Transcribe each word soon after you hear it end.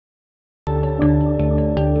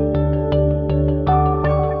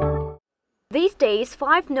These days,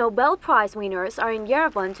 5 Nobel Prize winners are in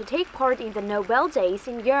Yerevan to take part in the Nobel Days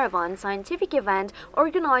in Yerevan scientific event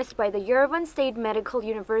organized by the Yerevan State Medical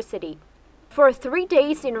University. For 3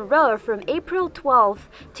 days in a row from April 12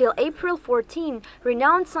 till April 14,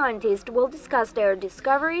 renowned scientists will discuss their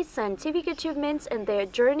discoveries, scientific achievements, and their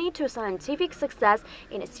journey to scientific success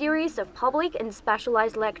in a series of public and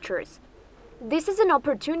specialized lectures. This is an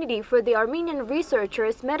opportunity for the Armenian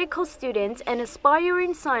researchers, medical students, and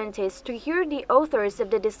aspiring scientists to hear the authors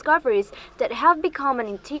of the discoveries that have become an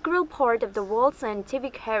integral part of the world's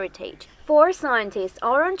scientific heritage. 4 scientists,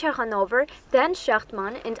 Aron Chekhanova, Dan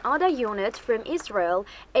Shachtman, and Ada Yonet from Israel,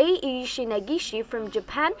 A.E. Shinegishi from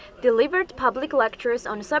Japan, delivered public lectures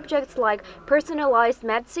on subjects like personalized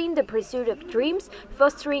medicine, the pursuit of dreams,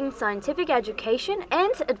 fostering scientific education,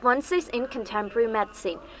 and advances in contemporary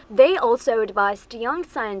medicine. They also advised young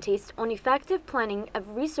scientists on effective planning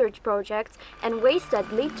of research projects and ways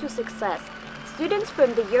that lead to success. Students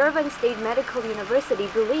from the Yerevan State Medical University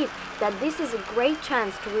believe that this is a great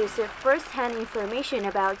chance to receive first-hand information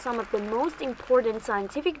about some of the most important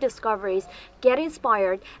scientific discoveries, get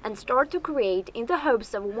inspired, and start to create in the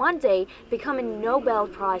hopes of one day becoming Nobel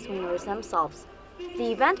Prize winners themselves.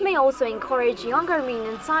 The event may also encourage young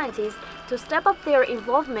Armenian scientists to step up their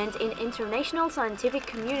involvement in international scientific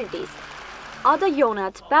communities. Ada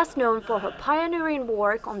Yonet, best known for her pioneering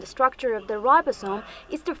work on the structure of the ribosome,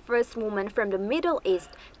 is the first woman from the Middle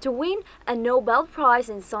East to win a Nobel Prize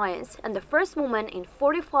in Science and the first woman in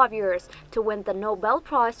 45 years to win the Nobel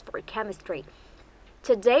Prize for Chemistry.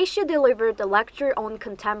 Today she delivered a lecture on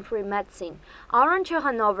contemporary medicine. Aron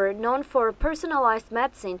Chekhanova, known for personalized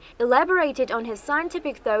medicine, elaborated on his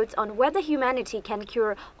scientific thoughts on whether humanity can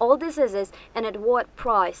cure all diseases and at what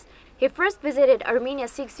price. He first visited Armenia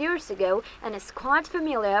 6 years ago and is quite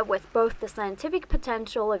familiar with both the scientific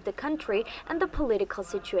potential of the country and the political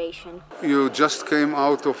situation. You just came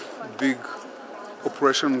out of big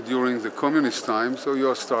oppression during the communist time, so you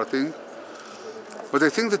are starting. But I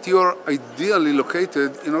think that you are ideally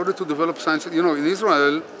located in order to develop science. You know, in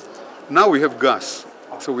Israel, now we have gas,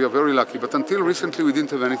 so we are very lucky. But until recently, we didn't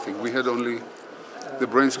have anything. We had only the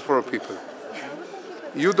brains of our people.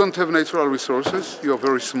 You don't have natural resources. You are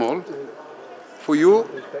very small. For you,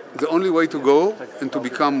 the only way to go and to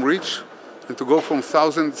become rich and to go from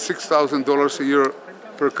 $6,000 a year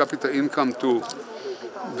per capita income to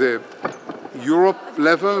the Europe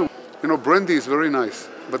level, you know, brandy is very nice,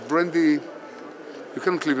 but brandy, you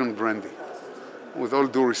cannot live on brandy, with all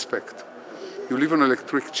due respect. You live on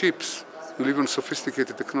electric chips, you live on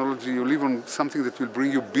sophisticated technology, you live on something that will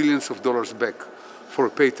bring you billions of dollars back for a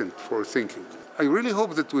patent, for thinking. I really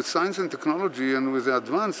hope that with science and technology and with the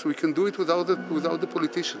advance, we can do it without the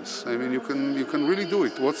politicians. I mean, you can really do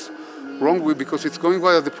it. What's wrong with, because it's going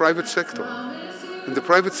via the private sector. And the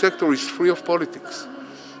private sector is free of politics.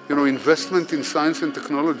 You know, investment in science and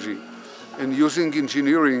technology and using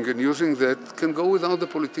engineering and using that can go without the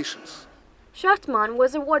politicians. Shachtman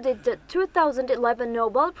was awarded the 2011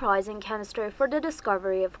 Nobel Prize in Chemistry for the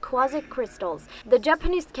discovery of quasi-crystals. The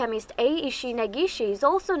Japanese chemist A. Shinegishi is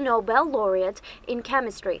also Nobel Laureate in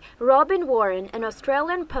Chemistry. Robin Warren, an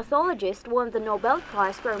Australian pathologist, won the Nobel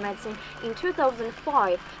Prize for Medicine in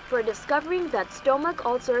 2005 for discovering that stomach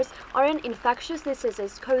ulcers are an infectious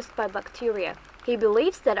disease caused by bacteria. He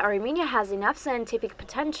believes that Armenia has enough scientific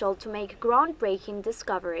potential to make groundbreaking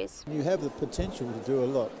discoveries. You have the potential to do a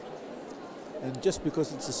lot. And just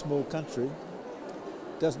because it's a small country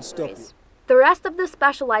doesn't stop you. The rest of the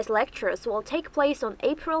specialized lectures will take place on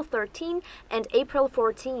April 13 and April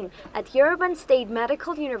 14 at Yerevan State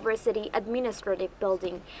Medical University Administrative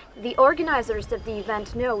Building. The organizers of the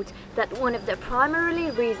event note that one of the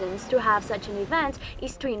primary reasons to have such an event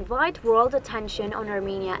is to invite world attention on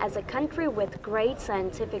Armenia as a country with great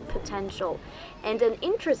scientific potential. And an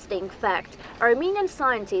interesting fact, Armenian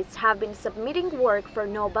scientists have been submitting work for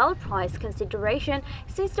Nobel Prize consideration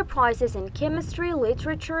since the prizes in chemistry,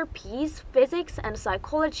 literature, peace, physics, and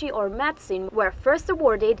psychology or medicine were first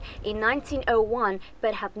awarded in 1901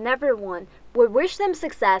 but have never won. We wish them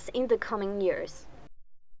success in the coming years.